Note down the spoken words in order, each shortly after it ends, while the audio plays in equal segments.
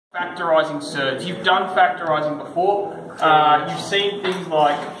Factorising surds. You've done factorising before. You've seen things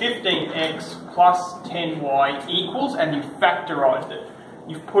like 15x plus 10y equals, and you've factorised it.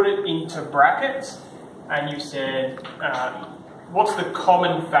 You've put it into brackets, and you've said, what's the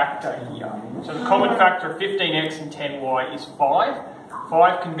common factor here? So the common factor of 15x and 10y is 5.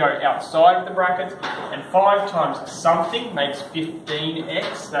 5 can go outside of the brackets, and 5 times something makes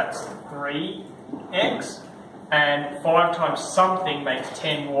 15x, that's 3x. And 5 times something makes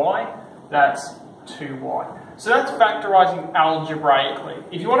 10y, that's 2y. So that's factorising algebraically.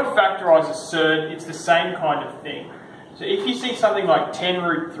 If you want to factorise a surd, it's the same kind of thing. So if you see something like 10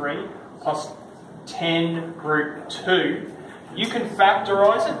 root 3 plus 10 root 2, you can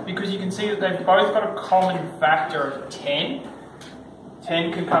factorise it because you can see that they've both got a common factor of 10.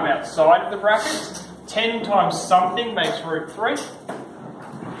 10 can come outside of the brackets. 10 times something makes root 3.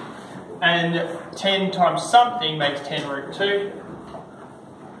 And 10 times something makes 10 root 2.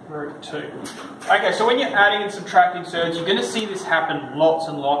 Root 2. Okay, so when you're adding and subtracting surds, you're going to see this happen lots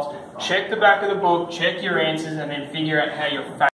and lots. Check the back of the book, check your answers, and then figure out how you're